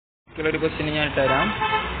ഒരു ക്വസ്റ്റ്യൻ ഞാൻ ഇട്ടുതരാം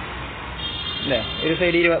അല്ലേ. ഒരു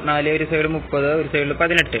സൈഡ് 24, ഒരു സൈഡ് 30, ഒരു സൈഡിൽ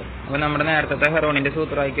 18. അപ്പോൾ നമ്മുടെ നേരത്തെ ഹെറോണിന്റെ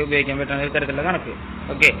സൂത്രവാക്യം ഉപയോഗിക്കാൻ പറ്റുന്ന ഒരു തരത്തിലുള്ള കണക്ക്.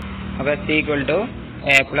 ഓക്കെ, അപ്പോൾ S =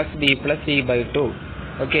 A + B + C/2.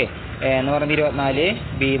 Okay, A എന്ന് പറയുന്നത് 24,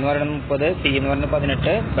 B എന്ന് പറയുന്നത് 30, C എന്ന്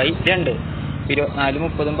പറയുന്നത് 18/2. 24,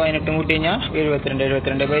 30, 18 കൂട്ടി കഴിഞ്ഞാൽ 72,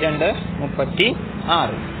 72/2 36.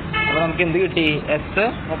 അപ്പോൾ നമുക്ക് എന്ത് കിട്ടി? S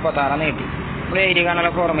 36 കിട്ടി. നമ്മൾ ഏരിയ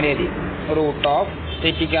കാണാനുള്ള ഫോർമുല എഴുതി. റൂട്ട് ഓഫ്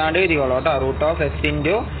തെറ്റിക്കാണ്ട് എഴുതിക്കോളൂ കേട്ടോ. Root of S ×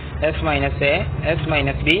 S - A S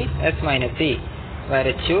 - B S - C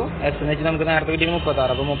വരച്ചു. S എന്ന് വെച്ചാൽ നമുക്ക് നേരത്തെ കിട്ടിയത്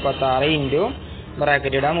 36. അപ്പോൾ 36 ഇൻറ്റു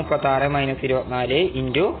ബ്രാക്കറ്റ് ഇടാം 36 - 24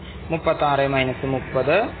 ഇൻറ്റു 36 -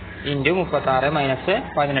 30 ഇൻറ്റു 36 -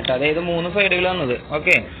 18. അതായത് 3 സൈഡുകൾ വന്നത്.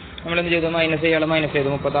 ഓക്കെ, നമ്മളെന്ത് ചെയ്തു? മൈനസ് ചെയ്യാൻ മൈനസ് ചെയ്തു.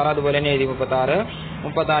 36 അതുപോലെ തന്നെ എഴുതി.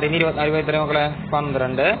 36 ന് 24 എത്ര മക്കളെ?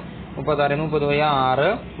 12. 36 ന് 30 6.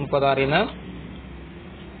 36 ന്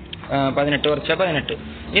 18 കുറച്ച 18.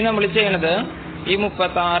 ഇനി നമ്മൾ ചെയ്യണത് ഈ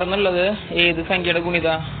 36 എന്നുള്ളത് ഏത് സംഖ്യയുടെ ഗുണിത?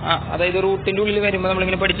 അതായത് റൂട്ടിന്റെ ഉള്ളിൽ വരുമ്പോൾ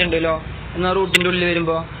നമ്മളിങ്ങനെ പഠിച്ചിട്ടുണ്ടല്ലോ. എന്നാൽ റൂട്ടിന്റെ ഉള്ളിൽ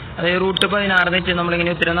വരുമ്പോൾ അതായത് റൂട്ട് 16 എന്ന് വെച്ചാൽ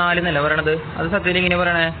നമ്മളിങ്ങനെ ഉത്തരം 4 എന്നല്ല പറയണത്. അത് സത്യത്തിൽ ഇങ്ങനെ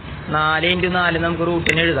പറയണേ 4 × 4 നമുക്ക്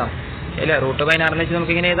റൂട്ടിന് എഴുതാം അല്ലേ. റൂട്ട് 16 എന്ന് വെച്ചാൽ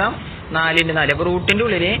നമുക്ക് ഇങ്ങനെ എഴുതാം 4 × 4. അപ്പോൾ റൂട്ടിന്റെ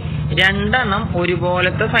ഉള്ളിൽ രണ്ടെണ്ണം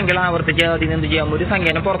ഒരുപോലത്തെ സംഖ്യകൾ ആവർത്തിച്ചാൽ അതിന് എന്ത് ചെയ്യാം? ഒരു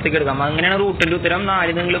സംഖ്യനെ പുറത്തേക്ക് എടുക്കാം. അങ്ങനെയാണ് റൂട്ടിന്റെ ഉത്തരം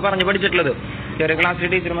 4 നിങ്ങൾ പറഞ്ഞ് പഠിച്ചിട്ടുള്ളത്. ചെറിയ ക്ലാസ്സിലെ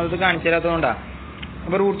ടീച്ചർമാർ അത് കാണിച്ചു തരാത്തതുകൊണ്ടാണ്.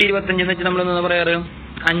 അപ്പോൾ റൂട്ട് 25 എന്ന് വെച്ചാൽ നമ്മൾ എന്താ പറയാറ്?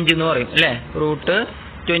 5 എന്ന് പറയും അല്ലേ. റൂട്ട്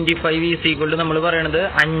 25 നമ്മൾ പറയണത്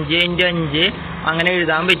 5 × 5 അങ്ങനെ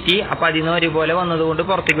എഴുതാൻ പറ്റി. അപ്പം അതിന് ഒരുപോലെ വന്നതുകൊണ്ട്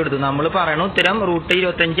പുറത്തേക്ക് എടുത്തു. നമ്മൾ പറയണ ഉത്തരം റൂട്ട്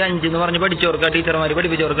 25 5 എന്ന് പറഞ്ഞ് പഠിച്ചു കൊടുക്കുക. ടീച്ചർമാർ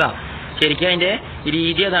പഠിപ്പിച്ചു കൊടുക്കുക. ശരിക്കും അതിന്റെ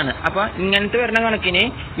രീതി അതാണ്. അപ്പൊ ഇങ്ങനത്തെ വരുന്ന കണക്കിന്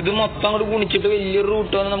ഇത് മൊത്തം അങ്ങോട്ട് ഗുണിച്ചിട്ട് വലിയൊരു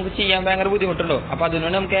റൂട്ട് വന്ന് നമുക്ക് ചെയ്യാൻ ഭയങ്കര ബുദ്ധിമുട്ടുണ്ടോ? അപ്പൊ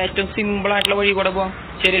അതിനുവേണ്ടി നമുക്ക് ഏറ്റവും സിമ്പിൾ ആയിട്ടുള്ള വഴി കൂടെ പോകാം.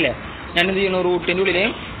 ശരിയല്ലേ? ഞാൻ എന്ത് ചെയ്യുന്നു? റൂട്ടിന്റെ ഉള്ളിൽ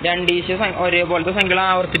 2 ഒരേപോലത്തെ സംഖ്യകൾ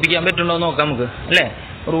ആവർത്തിപ്പിക്കാൻ പറ്റുണ്ടോ എന്ന് നോക്കാം നമുക്ക് അല്ലേ.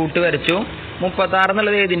 റൂട്ട് വരച്ചു. 36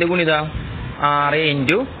 എന്നുള്ളത് ഏതിന്റെ ഗുണിത? 6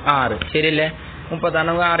 × 6. ശരിയല്ലേ? 36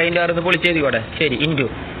 നമുക്ക് 6 × 6 പൊളിച്ച് എഴുതിക്കോട്ടെ. ശരി. ഇൻറ്റു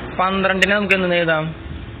 12 നമുക്ക് എന്തെന്ന് എഴുതാം?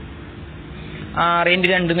 6 ×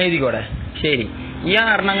 2 എന്ന് എഴുതിക്കോട്ടെ. ശരി. ഈ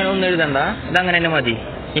 6 അങ്ങനെ ഒന്നും എഴുതണ്ട, ഇതങ്ങനെ തന്നെ മതി.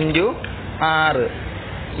 ഇൻറ്റു 6.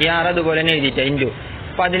 ഈ 6 അതുപോലെ തന്നെ എഴുതിയിട്ട. ഇൻറ്റു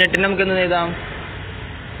 18 നമുക്ക് എന്തെന്ന് എഴുതാം?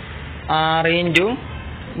 6 ×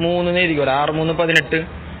 3 എന്ന് എഴുതിക്കോട്ടെ. 6 × 3 18.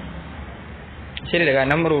 ശരിയല്ലേ?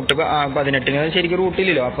 കാരണം റൂട്ട് 18 ശരിക്കും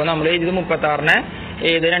റൂട്ടില്ലല്ലോ. അപ്പോൾ നമ്മൾ എഴുതിയത് 36-നെ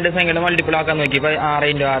ഏത് രണ്ട് സംഖ്യയുടെ മൾട്ടിപ്പിൾ ആക്കാൻ നോക്കി. 6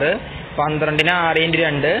 × 6. 12-ന് 6 ×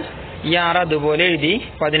 2. ഈ 6 അതുപോലെ എഴുതി.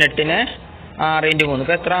 18-ന് 6 × 3.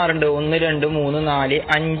 ഇപ്പം എത്ര 6 ഉണ്ട്? 1 2 3 4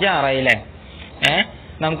 5 6 ആയില്ലേ.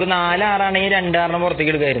 നമുക്ക് 4 6 ആണെങ്കിൽ 2 6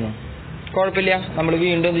 പുറത്തേക്ക് എടുക്കായിരുന്നു. കുഴപ്പമില്ല. നമ്മൾ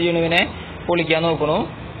വീണ്ടും എന്ത് ചെയ്യണു? ഇവനെ പൊളിക്കാൻ നോക്കണു.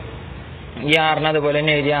 ഈ 6-ന് അതുപോലെ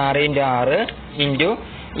തന്നെ എഴുതി. 6 × 6 ഇൻറ്റു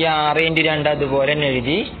ഈ 6 × 2 അതുപോലെ തന്നെ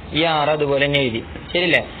എഴുതി. ഈ 6 അതുപോലെ തന്നെ എഴുതി.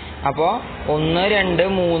 ശരിയല്ലേ? അപ്പോൾ 1 2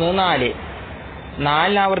 3 4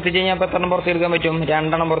 4 ആവർത്തിച്ച് കഴിഞ്ഞാൽ അപ്പോൾ എത്ര പുറത്തേക്ക് എടുക്കാൻ പറ്റും?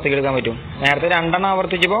 2 പുറത്തേക്ക് എടുക്കാൻ പറ്റും. നേരത്തെ 2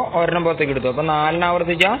 ആവർത്തിച്ചപ്പോൾ 1 പുറത്തേക്ക് എടുത്തു. അപ്പോൾ 4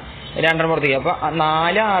 ആവർത്തിച്ചാൽ 2 പുറത്തേക്ക്. അപ്പോൾ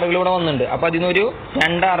 4 6 ഇവിടെ വന്നിട്ടുണ്ട്. അപ്പോൾ അതിനൊരു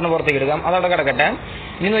 2 6 പുറത്തേക്ക് എടുക്കാം. അതവിടെ കിടക്കട്ടെ.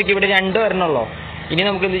 ഇനി നോക്കി ഇവിടെ 2 വരണുള്ളൂ. ഇനി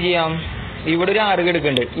നമുക്ക് എന്ത് ചെയ്യാം? ഇവിടെ ഒരു 6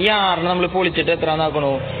 എടുക്കുന്നുണ്ട്. ഈ 6-നെ നമ്മൾ പൊളിച്ചിട്ട് എത്ര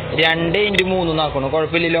നാക്കണു? 2 × 3 നാക്കണു.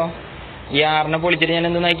 കുഴപ്പമില്ലല്ലോ. ഈ 6-നെ പൊളിച്ചിട്ട് ഞാൻ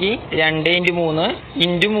എന്ത് നാക്കി? 2 × 3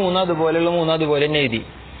 × 3 അതുപോലെയുള്ള 3 അതുപോലെ തന്നെ എഴുതി.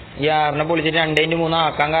 ഈ 6-നെ പൊളിച്ചിട്ട് 2 × 3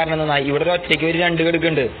 ആക്കാൻ കാരണം എന്താ? ഇവിടെ ഒരു ഒറ്റയ്ക്ക് ഒരു 2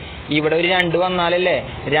 എടുക്കുന്നുണ്ട്. ഇവിടെ ഒരു 2 വന്നാലല്ലേ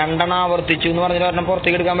 2 ആവർത്തിച്ചു എന്ന് പറഞ്ഞിട്ട് ഒരെണ്ണം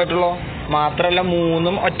പുറത്തേക്ക് എടുക്കാൻ പറ്റുള്ളൂ. മാത്രമല്ല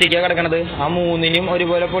 3 ഒറ്റയ്ക്കാണ് കിടക്കണത്. ആ 3-നും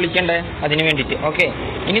ഒരുപോലെ പൊളിക്കണ്ടേ? അതിന് വേണ്ടിയിട്ട്. ഓക്കെ,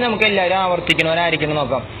 ഇനി നമുക്ക് എല്ലാവരും ആവർത്തിക്കണവരായിരിക്കണം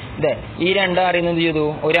നോക്കാം. ഇതേ ഈ 2 6 എന്ത് ചെയ്തു?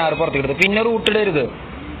 ഒരു 6 പുറത്തേക്ക് എടുത്തു. പിന്നെ റൂട്ട് ഇടരുത്.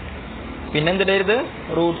 പിന്നെ എന്തിടരുത്?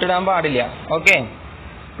 റൂട്ട് ഇടാൻ പാടില്ല. ഓക്കെ,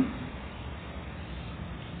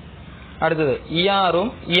 അടുത്തത് ഈ 6-ഉം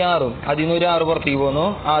ഈ 6-ഉം അതിൽ നിന്ന് ഒരു 6 പുറത്തേക്ക് പോകുന്നു.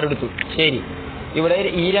 6 എടുത്തു. ശരി. ഇവിടെ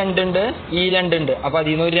ഈ 2 ഉണ്ട്, ഈ 2 ഉണ്ട്. അപ്പോൾ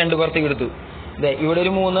അതിൽ നിന്ന് ഒരു 2 പുറത്തേക്ക് എടുത്തു. ഇതേ ഇവിടെ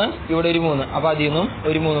ഒരു 3, ഇവിടെ ഒരു 3. അപ്പോൾ അതിൽ നിന്നും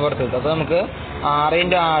ഒരു 3 പുറത്തേക്ക് എടുത്തു. അപ്പോൾ നമുക്ക് 6 ×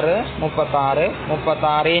 6 36.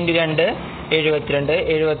 36 × 2 72.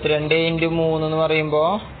 72 × 3 എന്ന് പറയുമ്പോൾ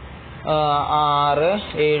 6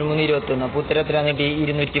 7 3 21. അപ്പോൾ ഉത്തരം എത്ര കിട്ടി?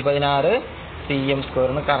 216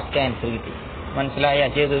 cm². കറക്റ്റ് ആൻസർ കിട്ടി. മനസ്സിലായ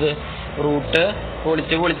ചെയ്തത്? റൂട്ട്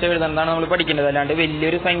പൊളിച്ച് എഴുതേണ്ടതാണ് നമ്മൾ പഠിക്കേണ്ടത്. അല്ലാണ്ട്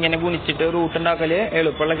വലിയൊരു സംഖ്യനെ ഗുണിച്ചിട്ട് റൂട്ട് ഉണ്ടാക്കൽ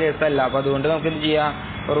എളുപ്പമുള്ള കേസല്ല. അപ്പോൾ അതുകൊണ്ട് നമുക്ക് എന്ത് ചെയ്യാം?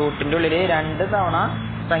 റൂട്ടിൻ്റെ ഉള്ളിൽ 2 തവണ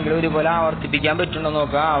സംഖ്യകൾ ഒരുപോലെ ആവർത്തിപ്പിക്കാൻ പറ്റുന്നുണ്ടോ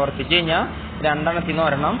നോക്കുക. ആവർത്തിച്ച് കഴിഞ്ഞാൽ 2 എണ്ണത്തിൽ നിന്ന്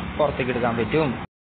ഒരെണ്ണം പുറത്തേക്ക് എടുക്കാൻ പറ്റും.